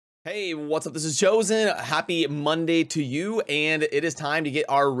Hey, what's up? This is Chosen. Happy Monday to you, and it is time to get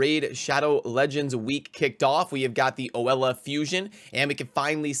our Raid Shadow Legends week kicked off. We have got the Oella Fusion, and we can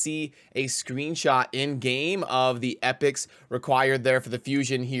finally see a screenshot in game of the epics required there for the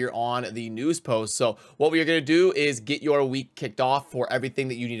Fusion here on the news post. So what we are going to do is get your week kicked off for everything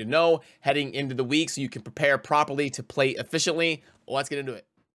that you need to know heading into the week so you can prepare properly to play efficiently. Let's get into it.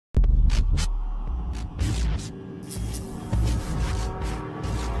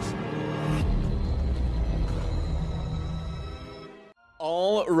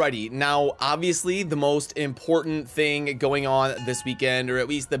 Alrighty, now obviously the most important thing going on this weekend, or at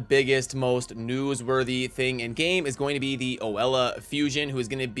least the biggest, most newsworthy thing in game, is going to be the Oella Fusion, who is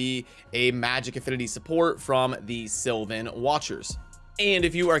going to be a Magic Affinity support from the Sylvan Watchers. And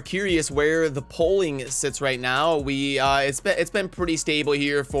if you are curious where the polling sits right now, it's been pretty stable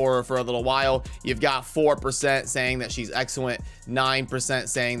here for a little while. You've got 4% saying that she's excellent, 9%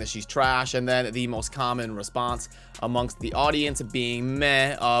 saying that she's trash, and then the most common response amongst the audience being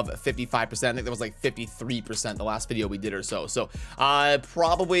meh of 55%. I think that was like 53% the last video we did or so. So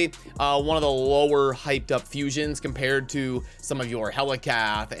probably one of the lower hyped up fusions compared to some of your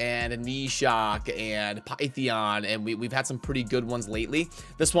Helicath and Nishok and Pythion, and we've had some pretty good ones lately.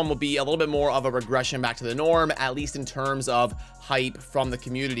 This one will be a little bit more of a regression back to the norm, at least in terms of hype from the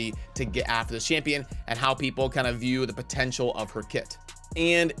community to get after the champion and how people kind of view the potential of her kit.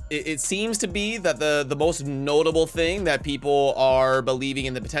 And it seems to be that the most notable thing that people are believing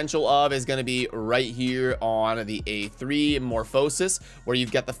in the potential of is going to be right here on the A3 Morphosis, where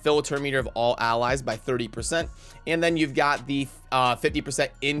you've got the fill turn meter of all allies by 30%, and then you've got the 50%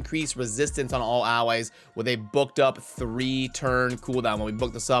 increased resistance on all allies with a booked up 3-turn cooldown. When we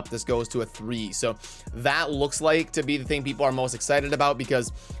book this up, this goes to a 3. So that looks like to be the thing people are most excited about,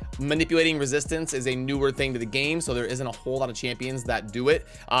 because manipulating resistance is a newer thing to the game, so there isn't a whole lot of champions that do it,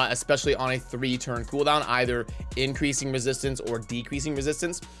 especially on a 3-turn cooldown, either increasing resistance or decreasing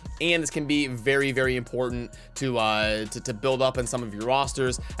resistance. And this can be very, very important to build up in some of your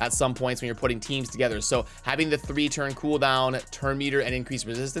rosters at some points when you're putting teams together. So having the 3-turn cooldown, turn meter, and increased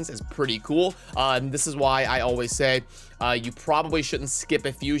resistance is pretty cool. This is why I always say you probably shouldn't skip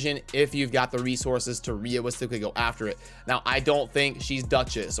a fusion if you've got the resources to realistically go after it. Now, I don't think she's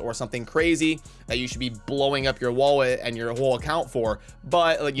Duchess or something crazy that you should be blowing up your wallet and your whole account for,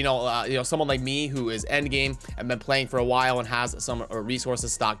 but you know, someone like me who is endgame and been playing for a while and has some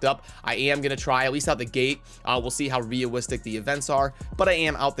resources stocked up, I am gonna try at least out the gate. We'll see how realistic the events are, but I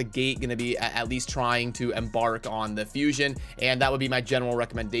am out the gate gonna be at least trying to embark on the fusion, and that would be my general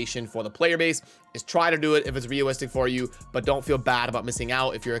recommendation for the player base, is try to do it if it's realistic for you, but don't feel bad about missing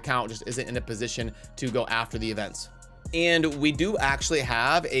out if your account just isn't in a position to go after the events. And we do actually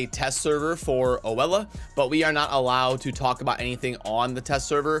have a test server for Oella, but we are not allowed to talk about anything on the test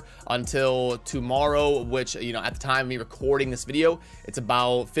server until tomorrow, which, you know, at the time of me recording this video, it's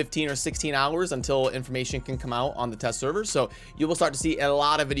about 15 or 16 hours until information can come out on the test server. So you will start to see a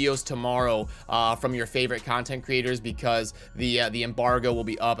lot of videos tomorrow from your favorite content creators, because the embargo will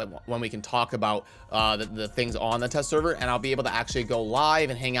be up when we can talk about the things on the test server, and I'll be able to actually go live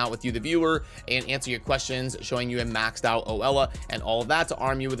and hang out with you, the viewer, and answer your questions, showing you a maxed out Oella and all of that to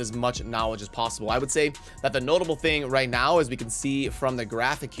arm you with as much knowledge as possible. I would say that the notable thing right now, as we can see from the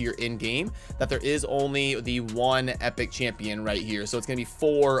graphic here in game, that there is only the one epic champion right here. So it's going to be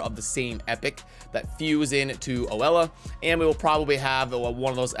 4 of the same epic that fuse into Oella, and we will probably have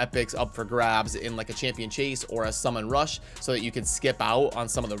one of those epics up for grabs in like a champion chase or a summon rush, so that you can skip out on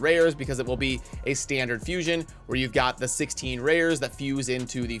some of the rares, because it will be a standard fusion where you've got the 16 rares that fuse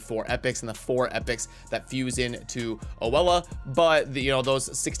into the 4 epics and the 4 epics that fuse into Oella. But you know,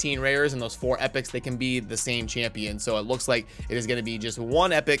 those 16 rares and those 4 epics, they can be the same champion. So it looks like it is going to be just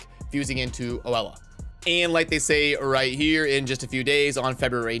one epic fusing into Oella. And like they say right here, in just a few days on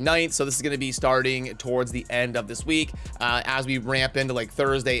February 9th. So this is going to be starting towards the end of this week. As we ramp into like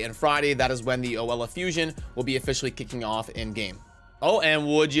Thursday and Friday, that is when the Oella Fusion will be officially kicking off in game. Oh, and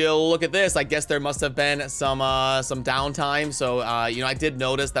would you look at this? I guess there must have been some downtime. So, you know, I did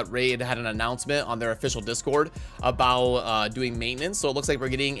notice that Raid had an announcement on their official Discord about doing maintenance. So it looks like we're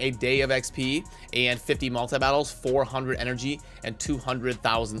getting a day of XP and 50 multi-battles, 400 energy, and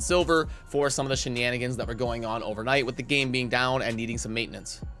 200,000 silver for some of the shenanigans that were going on overnight with the game being down and needing some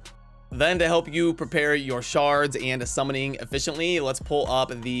maintenance. Then to help you prepare your shards and summoning efficiently, let's pull up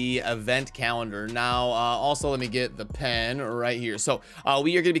the event calendar. Now, also let me get the pen right here. So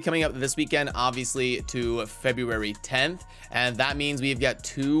we are going to be coming up this weekend, obviously, to February 10th. And that means we've got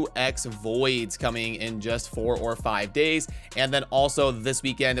 2x voids coming in just 4 or 5 days. And then also this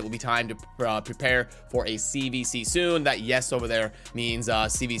weekend, it will be time to prepare for a CVC soon. That yes over there means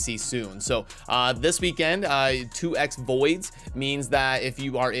CVC soon. So this weekend, 2x voids means that if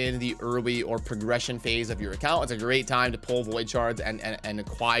you are in the early or progression phase of your account, it's a great time to pull void shards and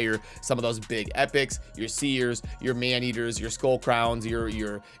acquire some of those big epics, your seers, your man eaters, your skull crowns,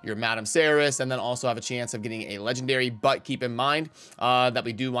 your Madame Saris, and then also have a chance of getting a legendary. But keep in mind that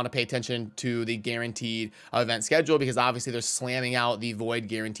we do want to pay attention to the guaranteed event schedule, because obviously they're slamming out the void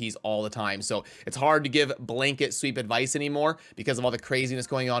guarantees all the time. So it's hard to give blanket sweep advice anymore because of all the craziness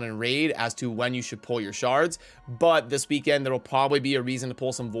going on in raid as to when you should pull your shards. But this weekend there will probably be a reason to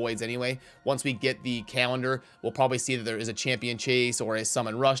pull some voids anyway. Once we get the calendar, we'll probably see that there is a champion chase or a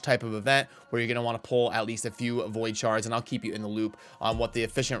summon rush type of event where you're going to want to pull at least a few void shards, and I'll keep you in the loop on what the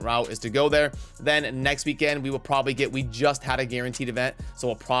efficient route is to go there. Then next weekend we will probably get, we just had a guaranteed event, so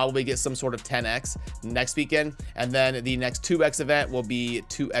we'll probably get some sort of 10x next weekend, and then the next 2x event will be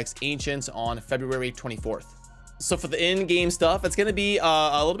 2x ancients on February 24th. So for the in-game stuff, it's going to be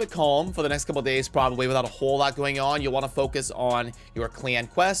a little bit calm for the next couple of days, probably without a whole lot going on. You'll want to focus on your clan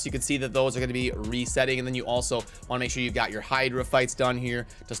quests. You can see that those are going to be resetting, and then you also want to make sure you've got your Hydra fights done here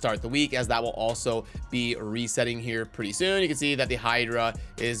to start the week, as that will also be resetting here pretty soon. You can see that the Hydra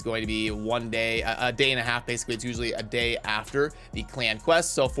is going to be 1 day, a day and a half, basically. It's usually a day after the clan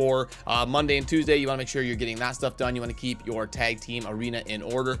quest. So for Monday and Tuesday, you want to make sure you're getting that stuff done. You want to keep your tag team arena in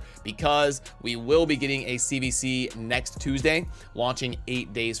order, because we will be getting a CVC next Tuesday, launching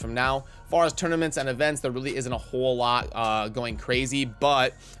 8 days from now. As far as tournaments and events, there really isn't a whole lot going crazy,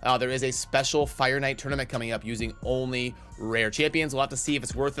 but there is a special Fire Night tournament coming up using only rare champions. We'll have to see if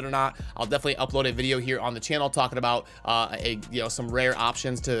it's worth it or not. I'll definitely upload a video here on the channel talking about some rare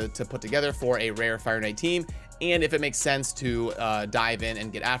options to put together for a rare Fire Night team. And if it makes sense to dive in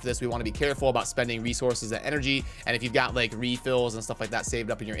and get after this, we want to be careful about spending resources and energy. And if you've got like refills and stuff like that saved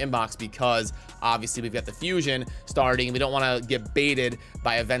up in your inbox, because obviously we've got the fusion starting, we don't want to get baited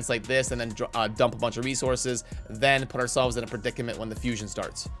by events like this and then dump a bunch of resources, then put ourselves in a predicament when the fusion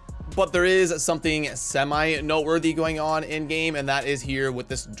starts. But there is something semi-noteworthy going on in game, and that is here with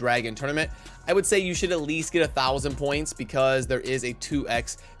this dragon tournament. I would say you should at least get 1,000 points, because there is a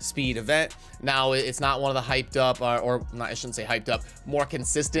 2x speed event. Now, it's not one of the hyped up, or not, I shouldn't say hyped up, more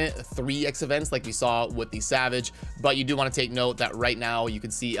consistent 3x events like we saw with the Savage. But you do want to take note that right now you can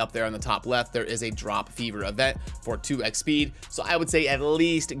see up there on the top left, there is a drop fever event for 2x speed. So I would say at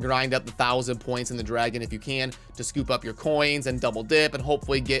least grind up the 1,000 points in the dragon if you can, to scoop up your coins and double dip and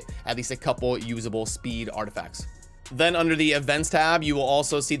hopefully get at least a couple usable speed artifacts. Then under the events tab, you will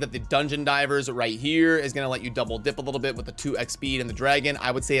also see that the dungeon divers right here is going to let you double dip a little bit with the 2x speed and the dragon.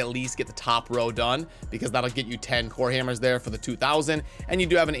 I would say at least get the top row done, because that'll get you 10 core hammers there for the 2,000. And you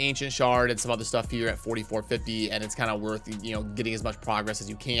do have an ancient shard and some other stuff here at 4,450, and it's kind of worth, getting as much progress as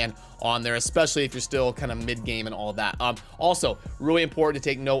you can on there, especially if you're still kind of mid game and all of that. Also really important to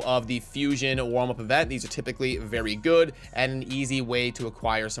take note of the fusion warm-up event. These are typically very good and an easy way to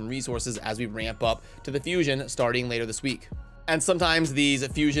acquire some resources as we ramp up to the fusion starting later this week. And sometimes these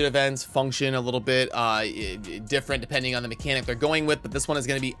fusion events function a little bit different depending on the mechanic they're going with, but this one is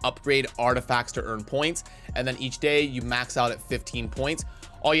going to be upgrade artifacts to earn points, and then each day you max out at 15 points.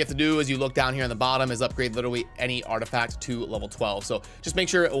 All you have to do is you look down here on the bottom is upgrade literally any artifact to level 12. So just make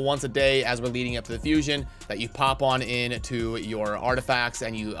sure once a day as we're leading up to the fusion that you pop on into your artifacts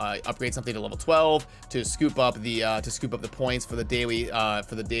and you upgrade something to level 12 to scoop up the points for the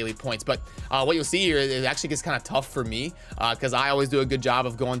daily points. But what you'll see here, it actually gets kind of tough for me because I always do a good job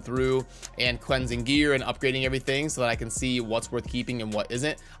of going through and cleansing gear and upgrading everything so that I can see what's worth keeping and what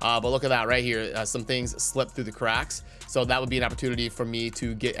isn't. But look at that right here, some things slip through the cracks. So that would be an opportunity for me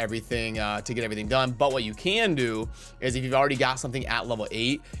to get everything done. But what you can do is if you've already got something at level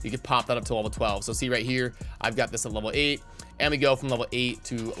 8, you can pop that up to level 12. So see right here, I've got this at level 8, and we go from level 8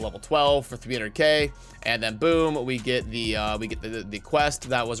 to level 12 for 300k, and then boom, we get the quest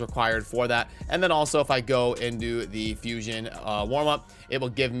that was required for that. And then also if I go into the fusion warm-up, it will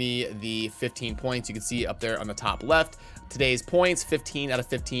give me the 15 points. You can see up there on the top left today's points, 15 out of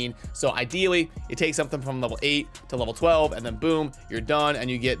 15. So ideally you take something from level 8 to level 12, and then boom, you're done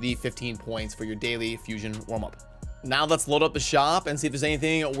and you get the 15 points for your daily fusion warm-up. Now let's load up the shop and see if there's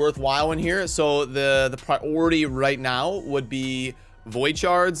anything worthwhile in here. So the priority right now would be void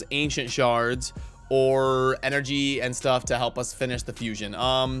shards, ancient shards, or energy and stuff to help us finish the fusion.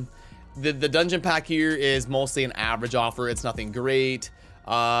 The dungeon pack here is mostly an average offer. It's nothing great.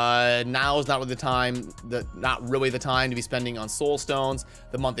 Now is not really the time to be spending on soul stones.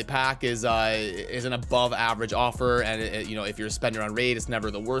 The monthly pack is an above average offer, and you know, if you're a spender on raid, it's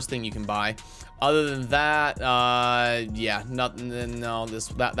never the worst thing you can buy. Other than that, yeah, nothing. No,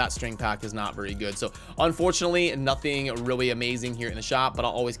 that string pack is not very good. So unfortunately, nothing really amazing here in the shop, but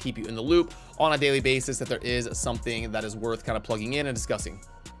I'll always keep you in the loop on a daily basis if there is something that is worth kind of plugging in and discussing.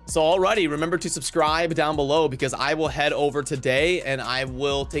 So alrighty, remember to subscribe down below, because I will head over today and I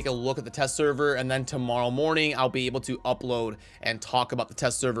will take a look at the test server, and then tomorrow morning I'll be able to upload and talk about the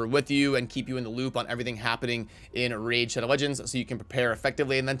test server with you and keep you in the loop on everything happening in Raid Shadow Legends, so you can prepare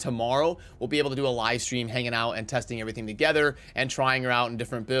effectively. And then tomorrow we'll be able to do a live stream hanging out and testing everything together and trying her out in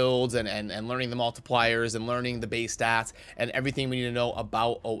different builds and learning the multipliers and learning the base stats and everything we need to know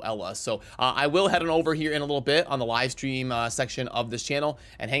about OELA. So I will head on over here in a little bit on the live stream section of this channel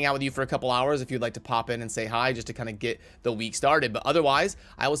and hang out with you for a couple hours if you'd like to pop in and say hi, just to kind of get the week started. But otherwise,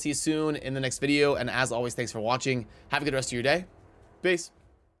 I will see you soon in the next video, and as always, thanks for watching. Have a good rest of your day. Peace.